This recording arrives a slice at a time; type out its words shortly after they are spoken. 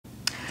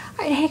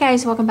Alright, hey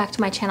guys, welcome back to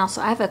my channel.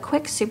 So I have a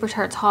quick Super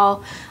Tarts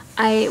haul.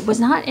 I was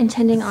not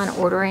intending on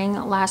ordering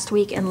last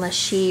week unless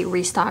she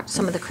restocked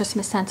some of the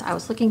Christmas scents I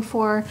was looking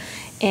for.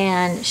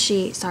 And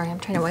sorry, I'm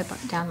trying to wipe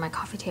down my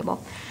coffee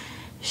table.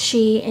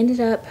 She ended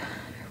up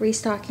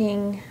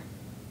restocking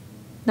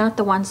not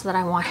the ones that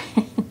I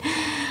wanted.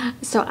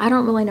 So I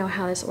don't really know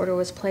how this order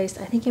was placed.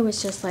 I think it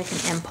was just like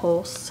an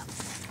impulse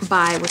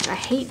buy, which I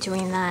hate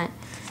doing that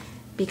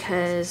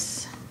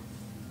because,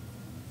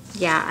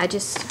 yeah,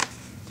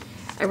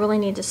 I really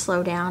need to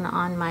slow down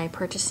on my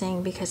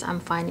purchasing because I'm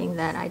finding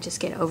that I just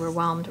get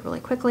overwhelmed really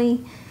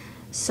quickly.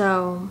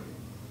 So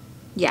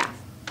yeah,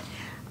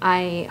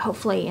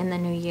 hopefully in the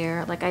new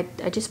year, like I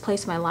just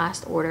placed my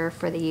last order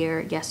for the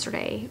year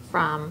yesterday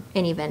from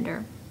any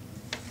vendor.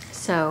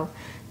 So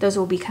those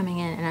will be coming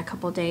in a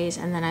couple days,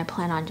 and then I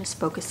plan on just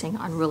focusing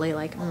on really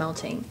like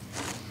melting.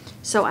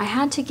 So I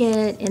had to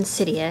get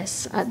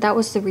Insidious. That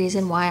was the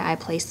reason why I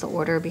placed the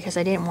order, because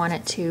I didn't want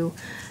it to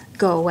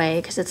go away,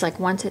 because it's like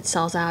once it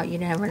sells out, you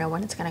never know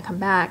when it's going to come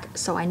back.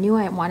 So I knew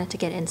I wanted to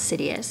get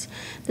Insidious.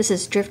 This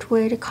is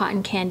Driftwood,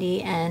 Cotton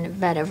Candy, and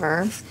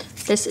Vetiver.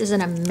 This is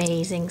an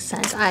amazing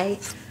scent. I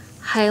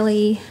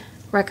highly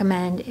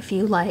recommend if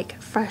you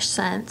like fresh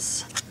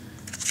scents,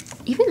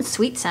 even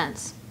sweet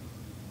scents,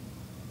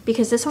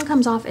 because this one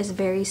comes off as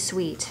very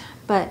sweet.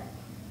 But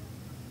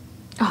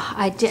oh,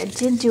 I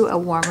did do a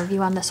warm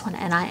review on this one,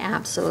 and I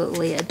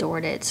absolutely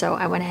adored it. So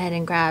I went ahead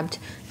and grabbed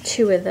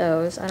 2 of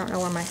those. I don't know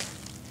where my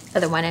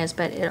other one is,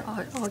 but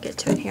I'll get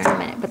to it here in a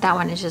minute. But that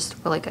one is just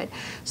really good.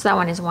 So that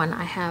one is one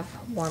I have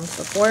warmed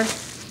before.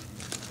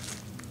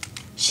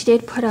 She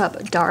did put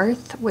up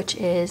Darth, which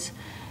is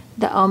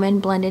the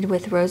Omen blended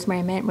with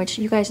rosemary mint, which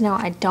you guys know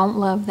I don't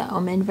love the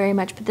Omen very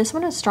much, but this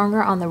one is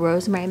stronger on the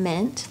rosemary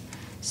mint.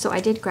 So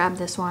I did grab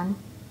this one.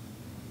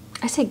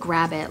 I say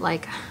grab it,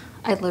 like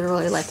I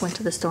literally like went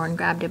to the store and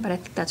grabbed it, but I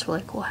think that's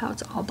really cool how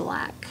it's all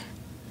black.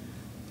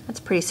 That's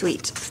pretty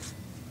sweet.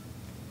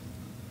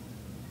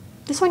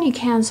 This one you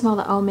can smell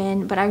the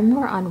Omen, but I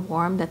remember on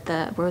warm that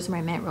the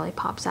rosemary mint really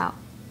pops out.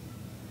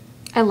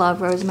 I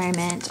love rosemary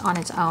mint on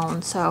its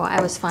own, so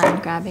I was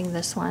fine grabbing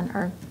this one,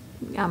 or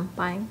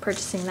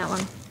purchasing that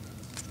one.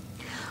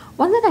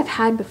 One that I've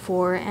had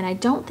before, and I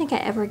don't think I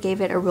ever gave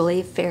it a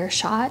really fair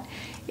shot,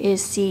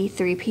 is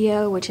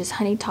C3PO, which is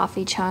honey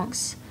toffee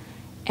chunks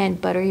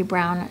and buttery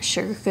brown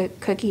sugar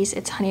cookies.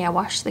 It's Honey I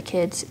Washed the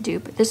Kids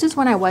dupe. This is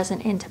when I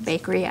wasn't into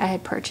bakery. I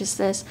had purchased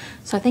this,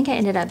 so I think I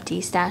ended up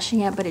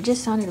destashing it, but it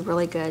just sounded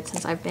really good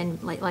since I've been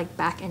like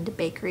back into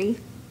bakery.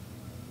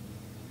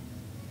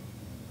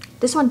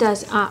 This one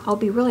does, I'll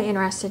be really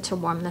interested to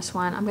warm this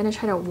one. I'm gonna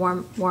try to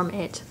warm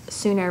it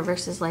sooner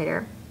versus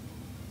later,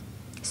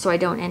 so I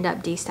don't end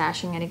up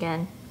destashing it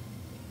again.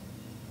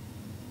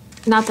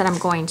 Not that I'm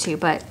going to,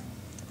 but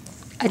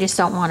I just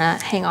don't want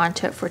to hang on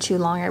to it for too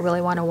long. I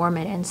really want to warm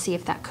it and see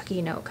if that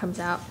cookie note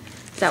comes out.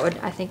 That would,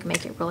 I think,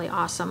 make it really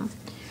awesome.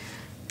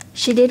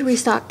 She did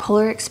restock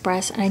Polar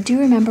Express, and I do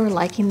remember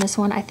liking this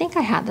one. I think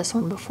I had this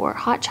one before.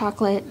 Hot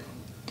chocolate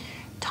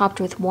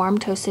topped with warm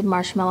toasted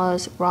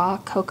marshmallows, raw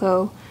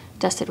cocoa,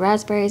 dusted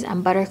raspberries,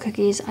 and butter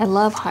cookies. I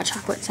love hot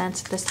chocolate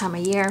scents this time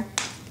of year.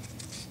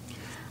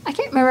 I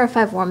can't remember if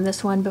I've warmed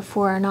this one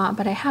before or not,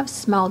 but I have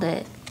smelled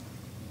it.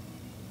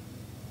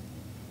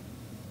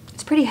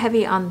 Pretty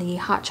heavy on the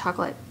hot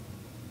chocolate.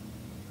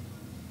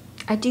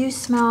 I do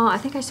smell, I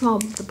think I smell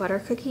the butter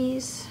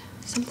cookies,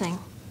 something.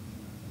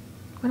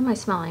 What am I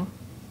smelling?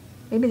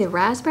 Maybe the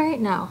raspberry?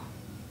 No.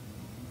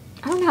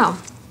 I don't know.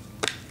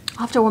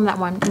 I'll have to warm that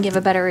one and give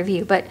a better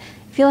review, but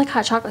if you like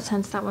hot chocolate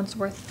scents, that one's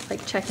worth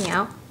like checking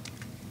out.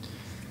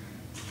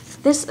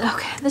 This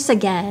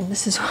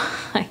is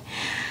why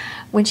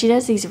when she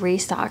does these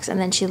restocks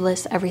and then she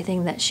lists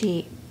everything that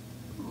she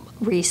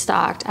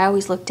restocked, I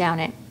always look down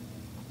at.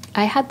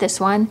 I had this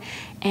one,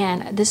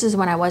 and this is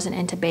when I wasn't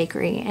into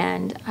bakery,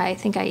 and I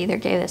think I either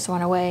gave this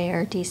one away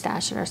or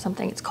destashed it or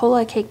something. It's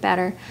cola, cake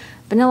batter,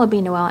 vanilla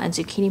bean noel, and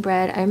zucchini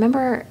bread. I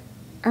remember,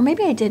 or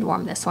maybe I did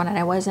warm this one and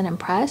I wasn't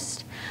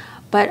impressed,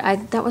 but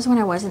that was when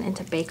I wasn't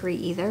into bakery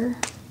either.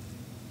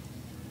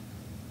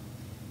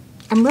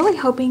 I'm really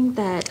hoping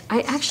that,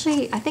 I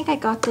think I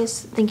got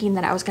this thinking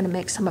that I was going to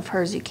mix some of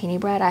her zucchini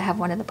bread. I have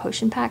one of the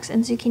potion packs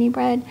in zucchini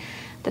bread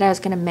that I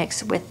was going to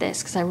mix with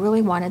this because I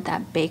really wanted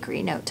that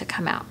bakery note to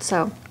come out.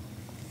 So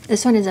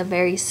this one is a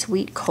very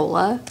sweet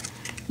cola.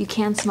 You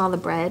can smell the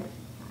bread,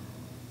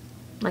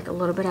 like a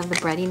little bit of the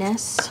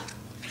breadiness.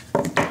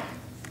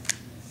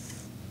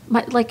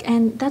 But like,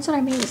 and that's what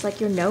I mean, is like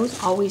your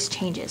nose always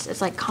changes.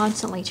 It's like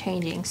constantly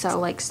changing. So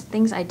like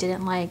things I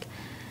didn't like,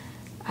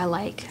 I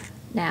like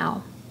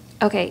now.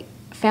 Okay,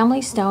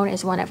 Family Stone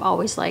is one I've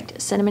always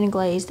liked. Cinnamon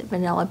glazed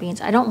vanilla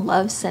beans. I don't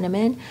love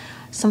cinnamon.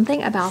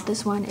 Something about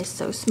this one is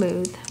so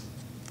smooth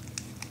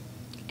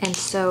and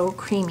so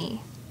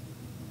creamy.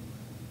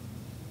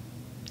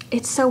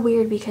 It's so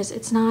weird because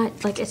it's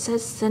not, like, it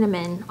says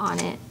cinnamon on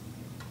it.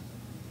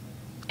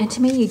 And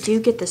to me, you do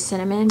get the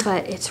cinnamon,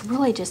 but it's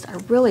really just a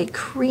really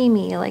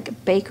creamy,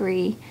 like,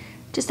 bakery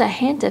just a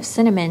hint of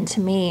cinnamon to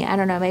me. I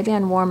don't know, maybe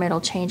on warm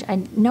it'll change.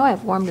 I know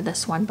I've warmed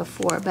this one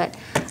before, but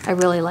I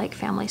really like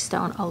Family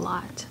Stone a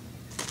lot.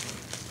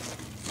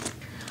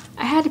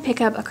 I had to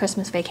pick up a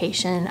Christmas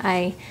Vacation.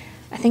 I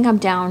think I'm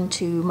down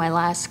to my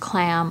last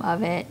clam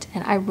of it,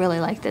 and I really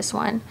like this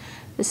one.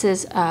 This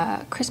is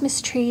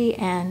Christmas Tree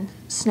and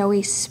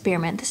Snowy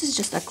Spearmint. This is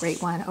just a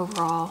great one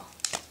overall.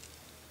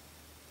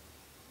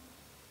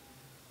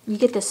 You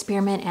get the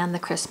spearmint and the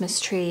Christmas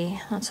tree.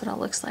 That's what it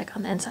looks like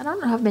on the inside. I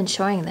don't know if I've been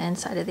showing the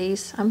inside of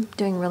these. I'm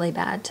doing really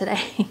bad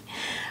today.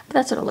 But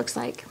that's what it looks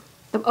like.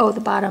 Oh,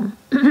 the bottom.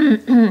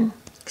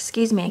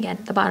 Excuse me again.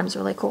 The bottom's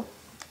really cool.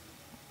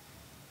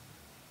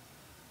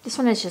 This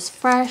one is just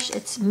fresh.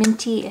 It's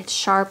minty. It's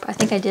sharp. I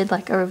think I did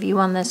like a review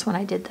on this when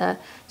I did the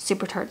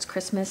Super Tarts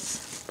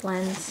Christmas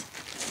blends.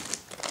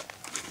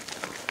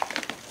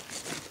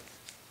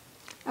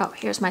 Oh,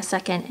 here's my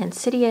second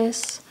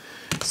Insidious.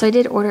 So I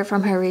did order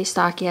from her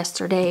Restock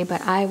yesterday,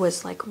 but I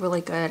was like really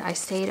good. I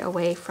stayed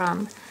away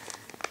from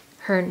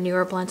her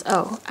newer blends.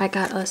 Oh, I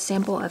got a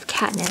sample of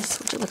Katniss,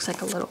 which it looks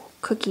like a little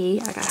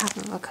cookie. I got half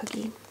of a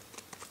cookie.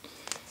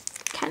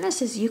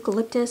 Katniss is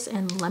eucalyptus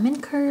and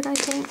lemon curd, I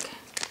think.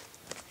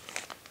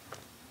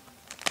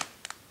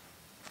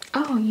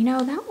 Oh, you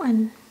know, that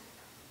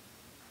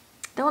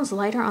one's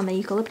lighter on the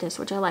eucalyptus,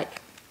 which I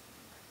like.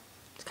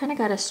 It's kind of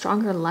got a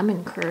stronger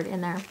lemon curd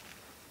in there.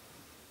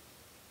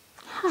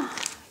 Huh.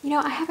 You know,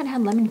 I haven't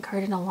had lemon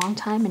curd in a long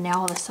time, and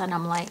now all of a sudden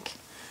I'm like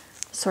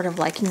sort of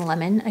liking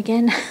lemon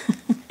again,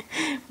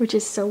 which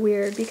is so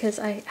weird because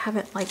I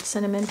haven't liked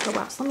cinnamon for a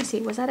while. So let me see,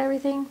 was that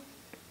everything?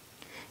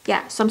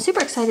 Yeah, so I'm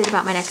super excited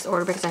about my next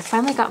order because I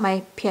finally got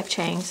my P.F.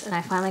 Chang's and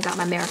I finally got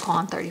my Miracle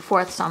on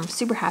 34th, so I'm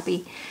super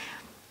happy.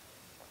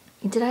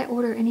 Did I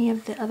order any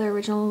of the other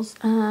originals?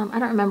 I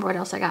don't remember what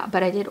else I got,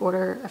 but I did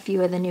order a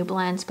few of the new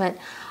blends, but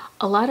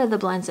a lot of the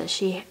blends that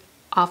she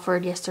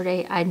offered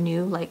yesterday, I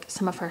knew like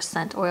some of her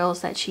scent oils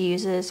that she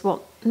uses.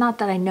 Well, not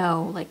that I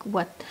know like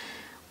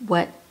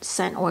what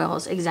scent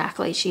oils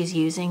exactly she's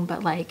using,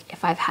 but like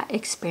if I've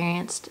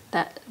experienced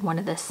that one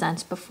of the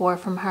scents before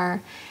from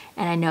her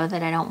and I know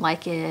that I don't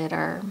like it,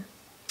 or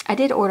I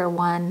did order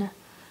one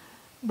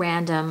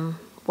random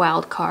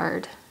wild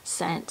card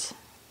scent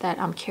that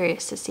I'm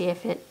curious to see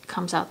if it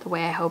comes out the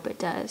way I hope it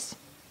does.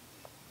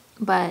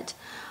 But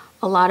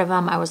a lot of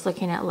them, I was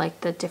looking at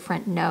like the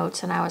different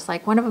notes and I was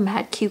like, one of them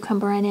had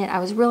cucumber in it. I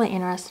was really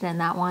interested in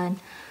that one,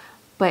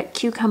 but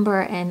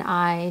cucumber and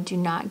I do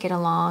not get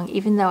along,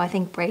 even though I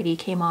think Brady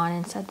came on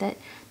and said that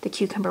the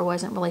cucumber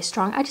wasn't really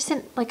strong. I just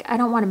didn't like, I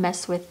don't want to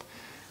mess with,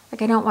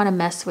 like I don't want to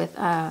mess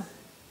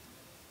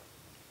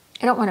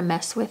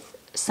with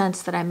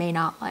scents that I may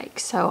not like.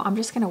 So I'm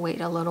just going to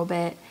wait a little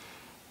bit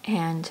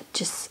and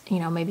just, you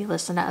know, maybe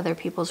listen to other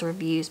people's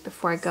reviews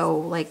before I go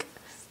like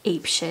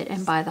ape shit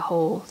and buy the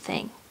whole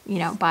thing, you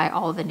know, buy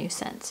all the new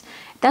scents.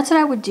 That's what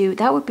I would do.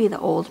 That would be the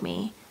old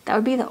me. That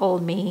would be the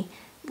old me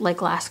like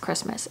last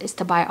Christmas, is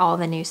to buy all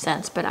the new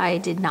scents, but I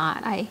did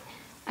not. I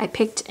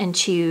picked and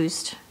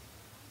choosed.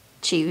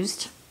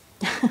 That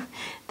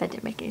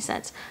didn't make any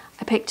sense.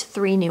 I picked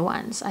 3 new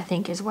ones, I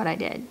think is what I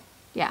did.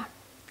 Yeah.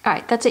 All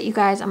right, that's it, you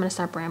guys. I'm going to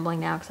stop rambling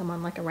now because I'm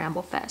on like a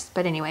ramble fest.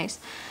 But anyways,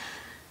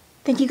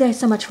 thank you guys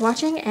so much for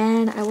watching,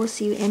 and I will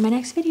see you in my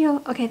next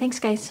video. Okay, thanks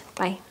guys.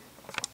 Bye.